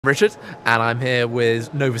Richard, and I'm here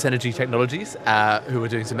with Novus Energy Technologies, who are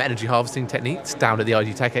doing some energy harvesting techniques down at the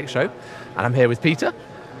ID Tech X show. And I'm here with Peter,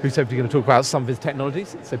 who's hopefully going to talk about some of his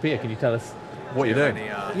technologies. So Peter, can you tell us what you're doing?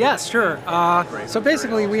 Yes, sure. So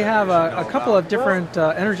basically we have a couple of different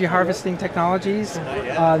energy harvesting technologies.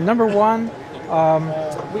 Number one,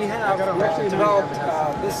 we have actually developed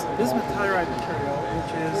this bismuth telluride material,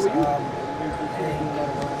 which is a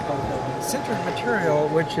sintered material,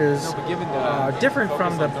 which is different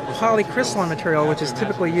from the polycrystalline material, which is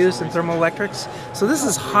typically used in thermoelectrics. So this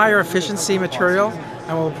is higher efficiency material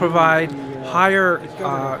and will provide higher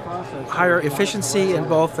efficiency in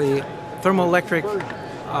both the thermoelectric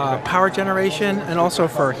power generation and also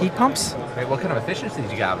for heat pumps. Okay, what kind of efficiency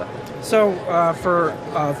did you gather? So for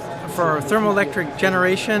thermoelectric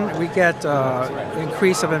generation, we get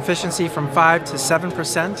increase of efficiency from 5 to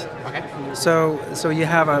 7%. Okay. So you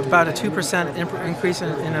have about a 2% increase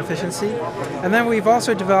in efficiency. And then we've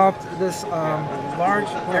also developed this large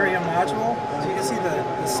area module. So you can see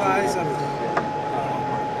the size of the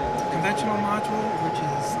conventional module, which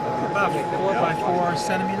is about 4 by 4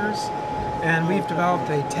 centimeters. And we've developed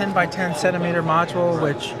a 10 by 10 centimeter module,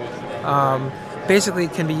 which basically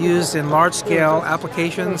can be used in large-scale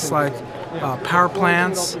applications like power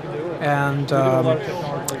plants and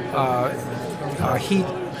heat,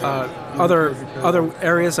 other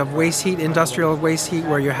areas of waste heat, industrial waste heat,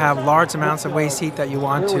 where you have large amounts of waste heat that you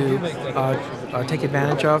want to take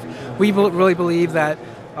advantage of. We really believe that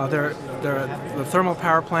the thermal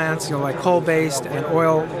power plants, like coal-based and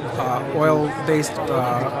oil-based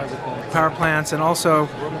power plants, and also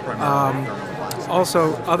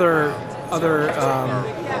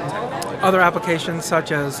other applications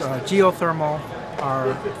such as geothermal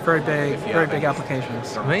are very big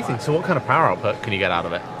applications. Amazing. So what kind of power output can you get out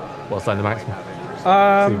of it? What's like the maximum?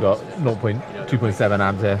 So you've got 2.7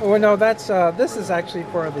 amps here. Well, no, this is actually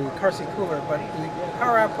for the car seat cooler, but the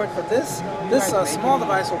power output for this small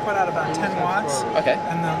device will put out about 10 watts. Okay.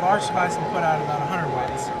 And the large device will put out about 100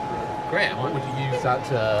 watts. Great. And what would you use that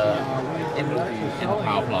in the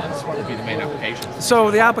power plants? What would be the main application? So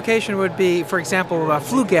the application would be, for example,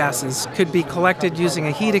 flue gases could be collected using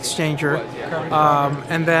a heat exchanger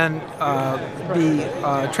and then be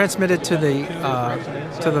transmitted to the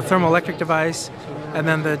thermoelectric device, and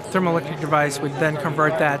then the thermoelectric device would then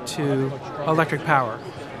convert that to electric power.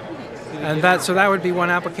 And that would be one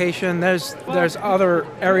application. There's other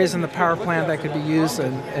areas in the power plant that could be used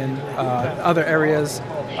in other areas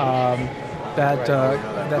that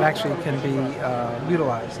actually can be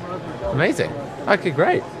utilized. Amazing. Okay,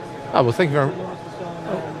 great. Oh, well, thank you very much.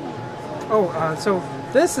 So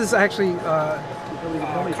this is actually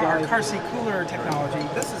car seat cooler technology.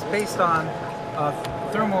 This is based on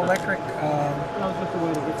thermoelectric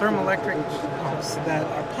pumps that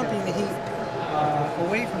are pumping the heat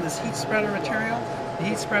away from this heat spreader material. The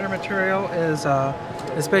heat spreader material is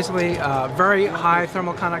basically very high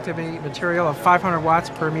thermal conductivity material of 500 watts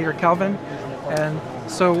per meter Kelvin. And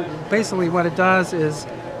so basically what it does is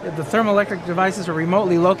the thermoelectric devices are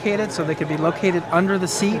remotely located, so they could be located under the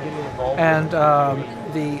seat, and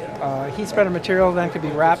the heat spreader material then could be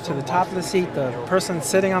wrapped to the top of the seat. The person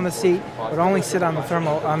sitting on the seat would only sit on the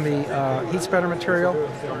heat spreader material,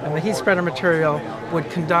 and the heat spreader material would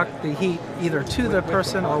conduct the heat either to the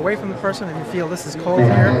person or away from the person. If you feel this is cold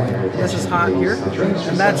here, this is hot here,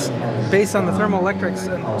 and that's based on the thermoelectrics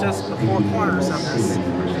in just the four corners of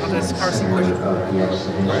this car seat cushion.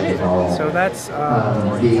 Right. So that's,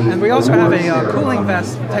 and we also have a cooling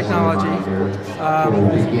vest technology.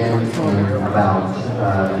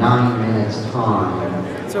 About 9 minutes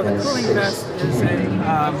time. So the cooling vest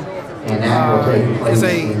is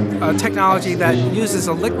a technology that uses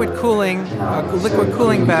a liquid cooling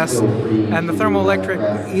vest, and the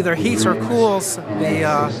thermoelectric either heats or cools the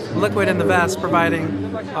liquid in the vest,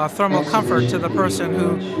 providing thermal comfort to the person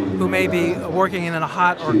who may be working in a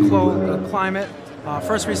hot or cold climate.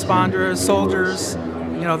 First responders, soldiers,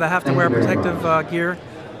 that have to wear protective gear.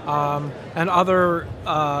 And other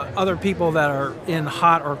people that are in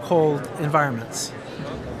hot or cold environments.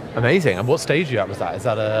 Amazing. And what stage are you at with that? Is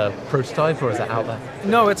that a prototype or is that out there?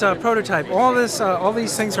 No, it's a prototype. All these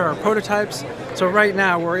things are prototypes. So right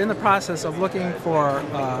now we're in the process of looking for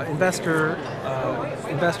investors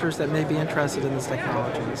that may be interested in this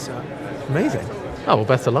technology. So. Amazing. Oh, well,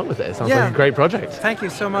 best of luck with it. It sounds like a great project. Thank you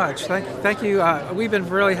so much. Thank you. We've been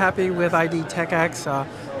really happy with ID Tech X. You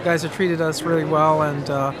guys have treated us really well, and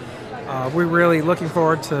we're really looking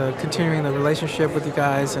forward to continuing the relationship with you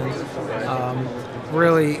guys. And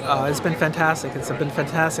really, it's been fantastic. It's been a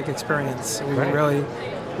fantastic experience. We really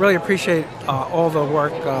really appreciate all the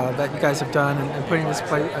work that you guys have done and putting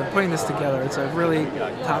this together. It's a really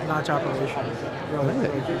top-notch operation. Really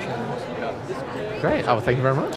appreciate it. Great. Oh, well, thank you very much.